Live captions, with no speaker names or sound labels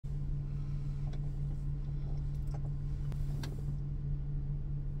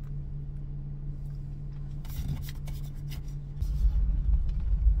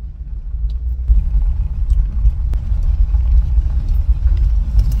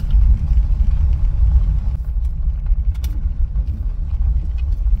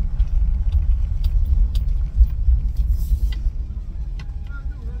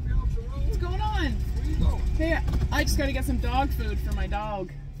gotta get some dog food for my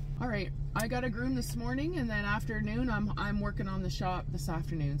dog. All right, I got a groom this morning, and then afternoon I'm working on the shop this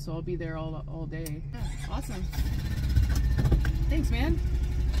afternoon, so I'll be there all day. Yeah, awesome. Thanks, man.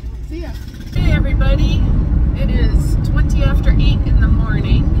 See ya. Hey everybody, it is 20 after 8 in the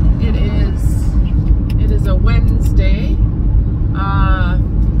morning. It is a Wednesday.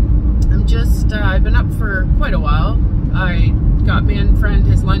 I've been up for quite a while. I got man friend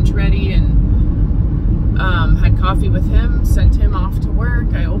his lunch ready and had coffee with him, sent him off to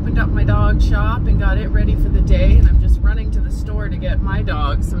work. I opened up my dog shop and got it ready for the day, and I'm just running to the store to get my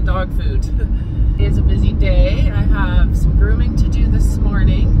dog some dog food. It is a busy day. I have some grooming to do this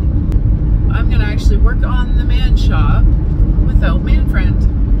morning. I'm gonna actually work on the man shop without man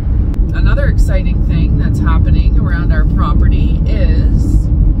friend. Another exciting thing that's happening around our property is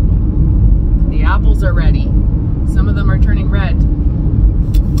the apples are ready. Some of them are turning red.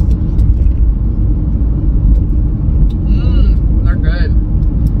 They're good.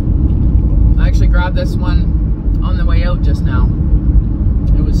 I actually grabbed this one on the way out just now.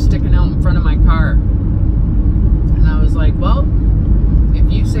 It was sticking out in front of my car. And I was like, well,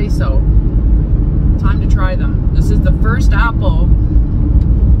 if you say so, time to try them. This is the first apple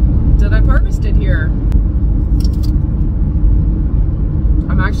that I've harvested here.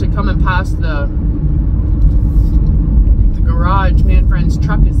 I'm actually coming past the garage. Man friend's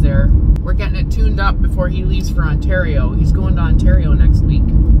truck is there. We're getting it tuned up before he leaves for Ontario. He's going to Ontario next week.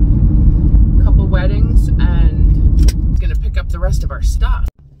 Couple weddings, and he's gonna pick up the rest of our stuff.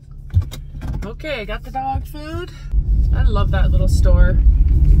 Okay, I got the dog food. I love that little store.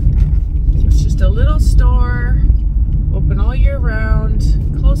 It's just a little store, open all year round,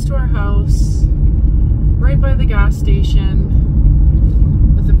 close to our house, right by the gas station,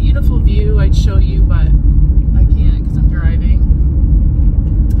 with a beautiful view. I'd show you, but I can't because I'm driving.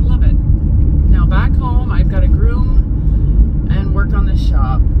 I love it. Now back home, I've got to groom and work on the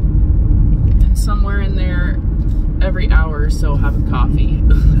shop, and somewhere in there, every hour or so, have a coffee.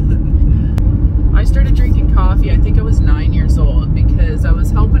 I started drinking coffee, I think I was 9 years old, because I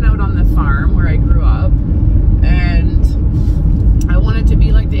was helping out on the farm where I grew up, and I wanted to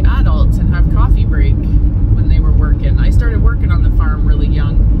be like the adults and have coffee break when they were working. I started working on the farm really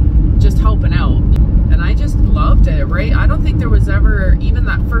young, just helping out, and I just loved it, right? I don't think there was ever, even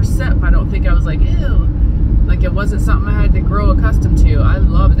that first sip, I don't think I was like, ew, like it wasn't something I had to grow accustomed to. I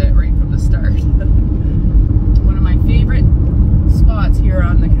loved it right from the start. One of my favorite spots here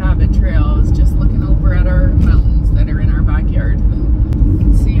on the Cabot Trail is just looking over at our mountains that are in our backyard.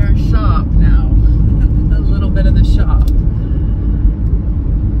 See our shop now. A little bit of the shop.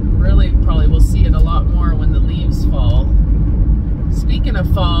 Really, probably we'll see it a lot more when the leaves fall. Speaking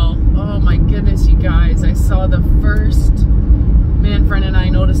of fall, oh my goodness, you guys, I saw the first, man friend and I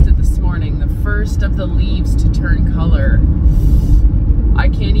noticed it this morning, the first of the leaves to turn color.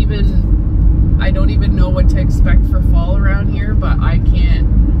 I don't even know what to expect for fall around here, but I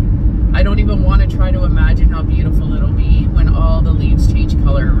don't even want to try to imagine how beautiful it'll be when all the leaves change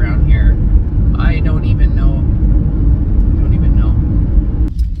color around here. I don't even know.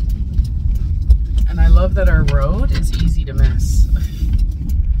 And I love that our road is easy to miss.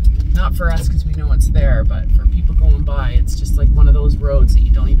 Not for us because we know it's there, but for people going by, it's just like one of those roads that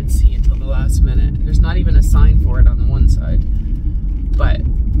you don't even see until the last minute. There's not even a sign for it on the one side, but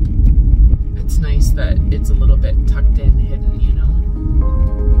it's nice that it's a little bit tucked in, hidden, you know?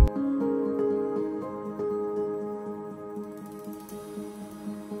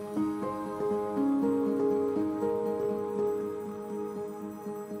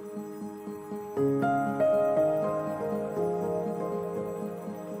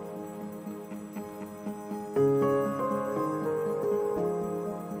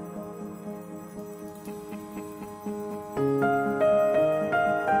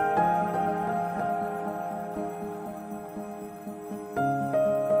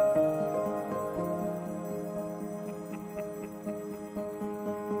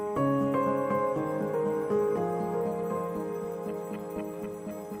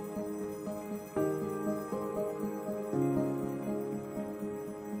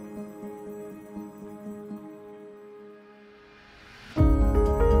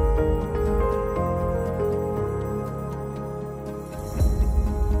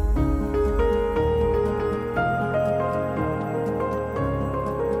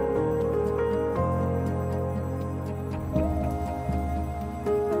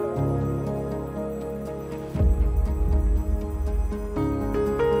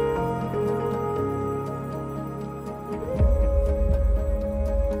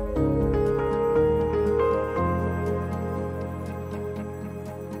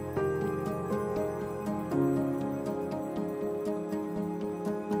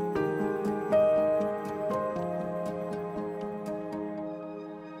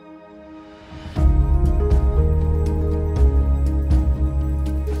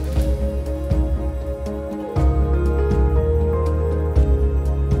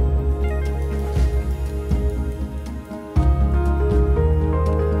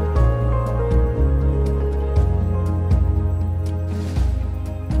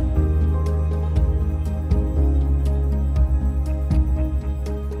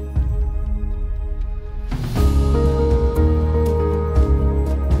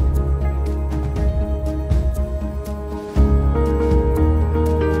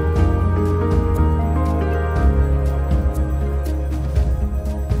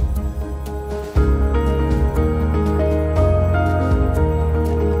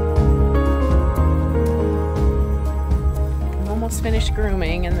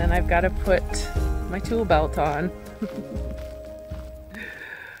 grooming, and then I've got to put my tool belt on.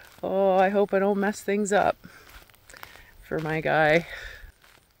 Oh, I hope I don't mess things up for my guy.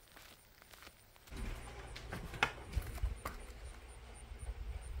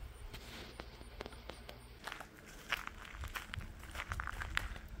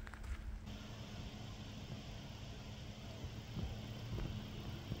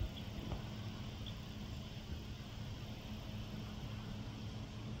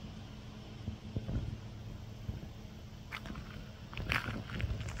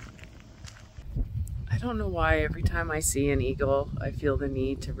 I don't know why every time I see an eagle, I feel the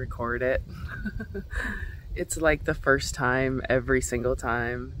need to record it. It's like the first time every single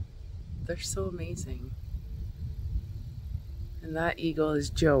time. They're so amazing. And that eagle is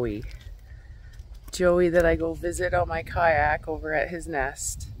Joey. Joey that I go visit on my kayak over at his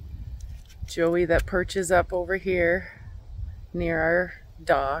nest. Joey that perches up over here near our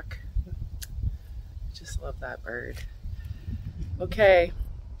dock. Just love that bird. Okay.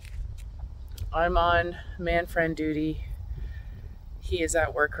 I'm on man friend duty. He is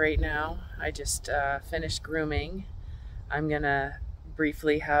at work right now. I just finished grooming. I'm gonna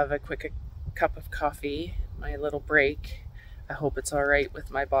briefly have a quick cup of coffee, my little break. I hope it's all right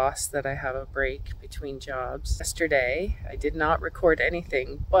with my boss that I have a break between jobs. Yesterday, I did not record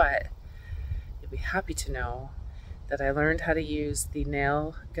anything, but you'll be happy to know that I learned how to use the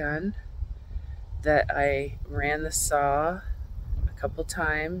nail gun, that I ran the saw couple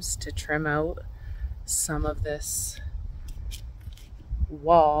times to trim out some of this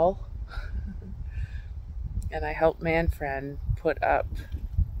wall, and I helped Manfred put up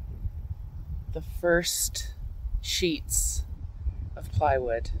the first sheets of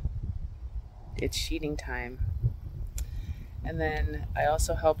plywood. It's sheeting time. And then I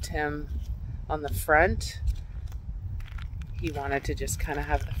also helped him on the front. He wanted to just kind of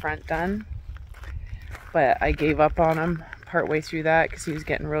have the front done, but I gave up on him partway through that because he was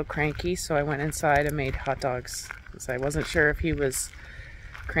getting real cranky, so I went inside and made hot dogs. So I wasn't sure if he was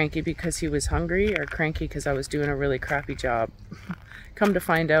cranky because he was hungry or cranky because I was doing a really crappy job. Come to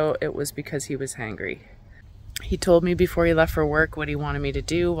find out, it was because he was hangry. He told me before he left for work what he wanted me to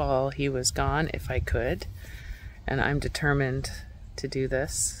do while he was gone if I could, and I'm determined to do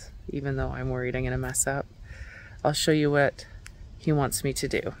this even though I'm worried I'm gonna mess up. I'll show you what he wants me to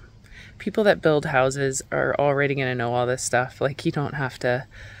do. People that build houses are already going to know all this stuff. Like, you don't have to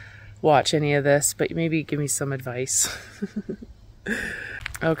watch any of this, but maybe give me some advice.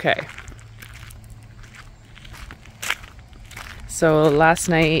 Okay. So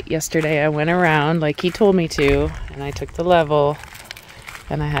yesterday I went around like he told me to, and I took the level,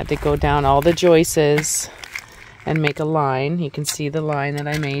 and I had to go down all the joists and make a line. You can see the line that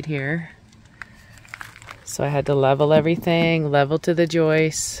I made here. So I had to level everything, level to the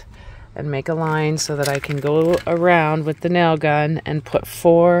joists, and make a line so that I can go around with the nail gun and put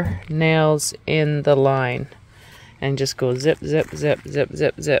 4 nails in the line and just go zip, zip, zip, zip,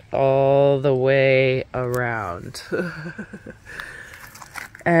 zip, zip all the way around.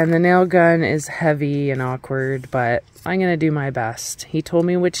 And the nail gun is heavy and awkward, but I'm gonna do my best. He told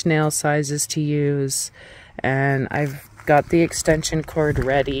me which nail sizes to use, and I've got the extension cord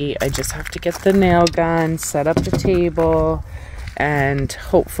ready. I just have to get the nail gun, set up the table, and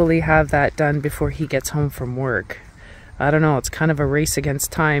hopefully have that done before he gets home from work. I don't know, it's kind of a race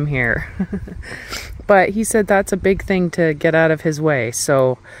against time here. But he said that's a big thing to get out of his way,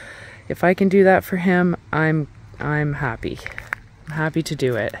 so if I can do that for him, I'm happy. I'm happy to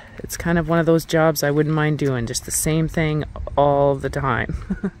do it. It's kind of one of those jobs I wouldn't mind doing, just the same thing all the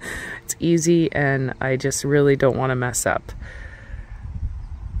time. It's easy, and I just really don't want to mess up.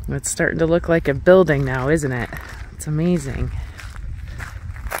 It's starting to look like a building now, isn't it? It's amazing.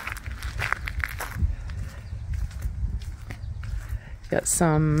 Got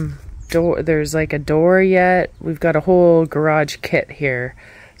some door, there's like a door yet. We've got a whole garage kit here.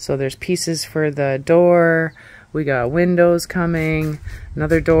 So there's pieces for the door. We got windows coming,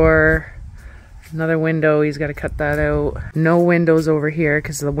 another door, another window. He's got to cut that out. No windows over here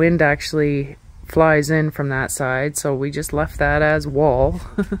because the wind actually flies in from that side. So we just left that as wall.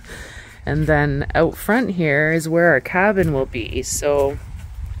 And then out front here is where our cabin will be. So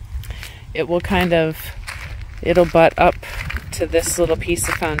it will kind of, it'll butt up to this little piece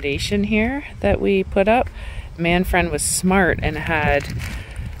of foundation here that we put up. Manfred was smart and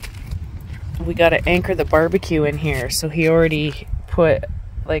we got to anchor the barbecue in here, so he already put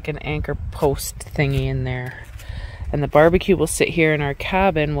like an anchor post thingy in there, and the barbecue will sit here and our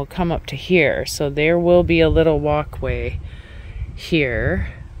cabin will come up to here. So there will be a little walkway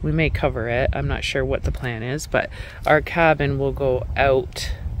here We may cover it. I'm not sure what the plan is, but our cabin will go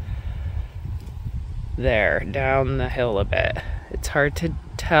out there, down the hill a bit. It's hard to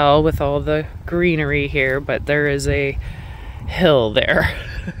tell with all the greenery here, but there is a hill there.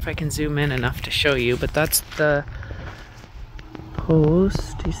 If I can zoom in enough to show you, but that's the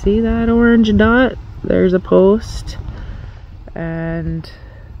post. Do you see that orange dot? There's a post. And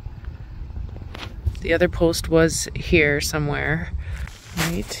the other post was here somewhere.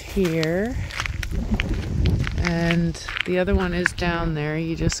 Right here. And the other one is down there.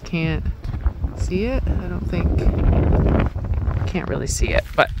 You just can't see it. I don't think. Can't really see it.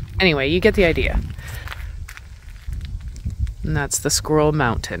 But anyway, you get the idea. And that's the Squirrel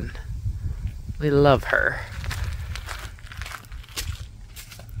Mountain. We love her.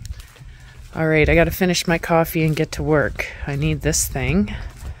 Alright, I gotta finish my coffee and get to work. I need this thing,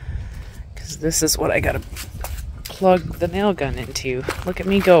 because this is what I gotta plug the nail gun into. Look at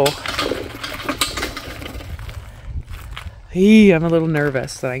me go. I'm a little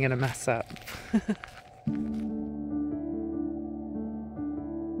nervous that I'm gonna mess up.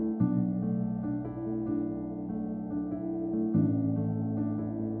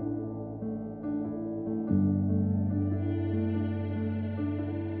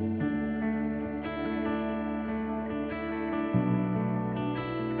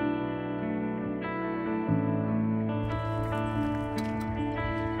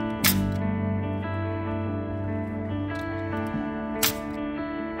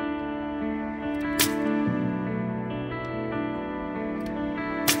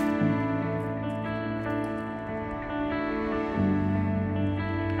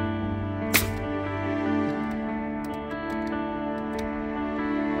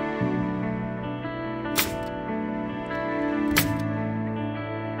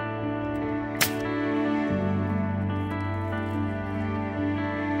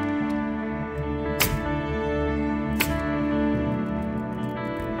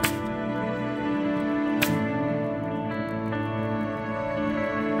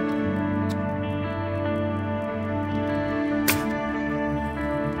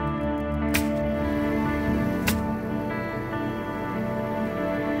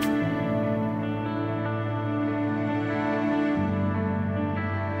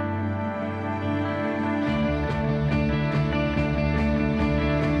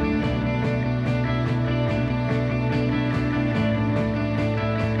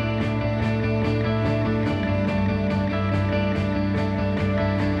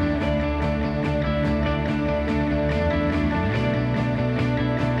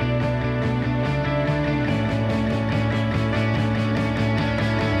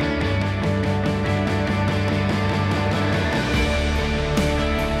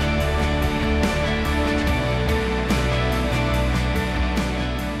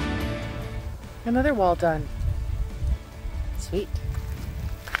 Another wall done. Sweet.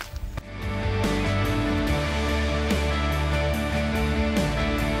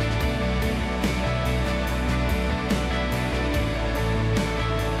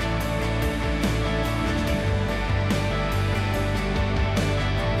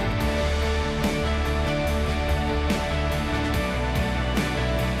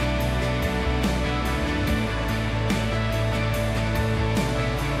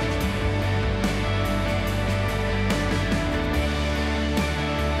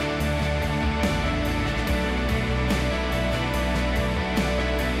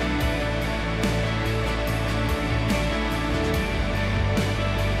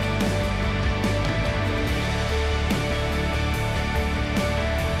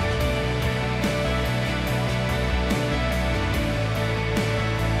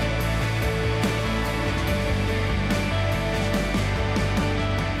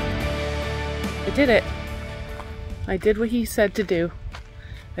 I did it. I did what he said to do.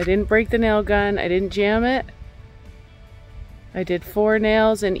 I didn't break the nail gun. I didn't jam it. I did 4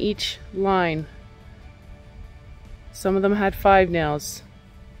 nails in each line. Some of them had 5 nails.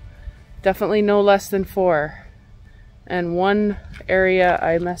 Definitely no less than 4. And one area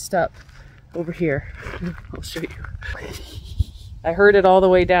I messed up over here. I'll show you. I heard it all the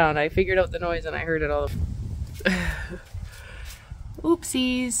way down. I figured out the noise and I heard it all.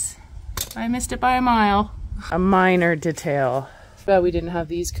 Oopsies. I missed it by a mile. A minor detail. But we didn't have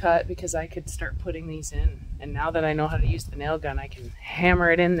these cut because I could start putting these in. And now that I know how to use the nail gun, I can hammer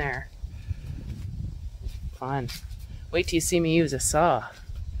it in there. Fun. Wait till you see me use a saw.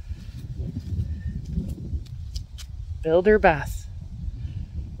 Builder Beth.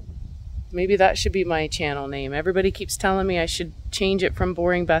 Maybe that should be my channel name. Everybody keeps telling me I should change it from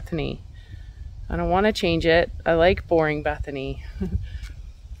Boring Bethany. I don't want to change it. I like Boring Bethany.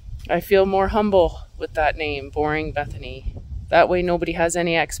 I feel more humble with that name, Boring Bethany. That way nobody has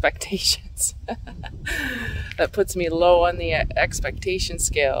any expectations. That puts me low on the expectation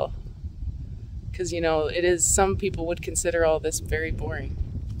scale. Because, you know, it is, some people would consider all this very boring.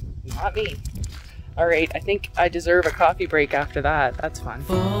 Not me. All right, I think I deserve a coffee break after that. That's fun.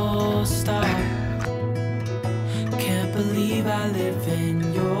 Full stop. Can't believe I live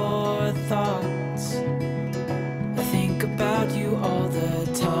in your thoughts. I think about you all the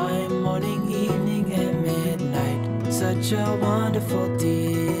time, morning, evening, and midnight. Such a wonderful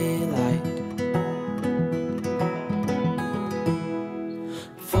delight.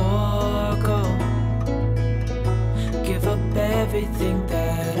 Forgo, give up everything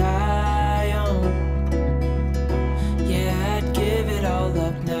that I own. Yeah, I'd give it all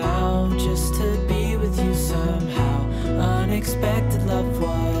up now just to be with you somehow. Unexpected love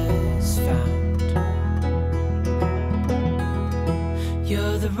was found.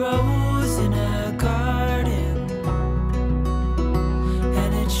 You're the rose in a garden,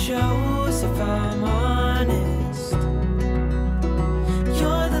 and it shows if I'm honest.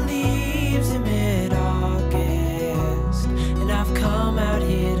 You're the leaves in mid-August, and I've come out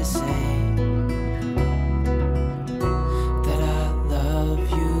here to say that I love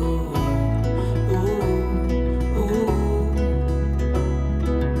you. Ooh, ooh,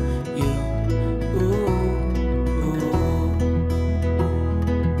 you, ooh, ooh.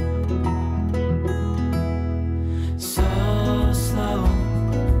 So slow,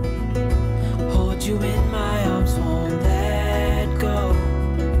 hold you in my arms, won't let go.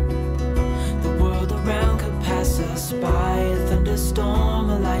 The world around could pass us by, a thunderstorm,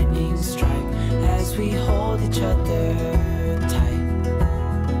 a lightning strike, as we hold each other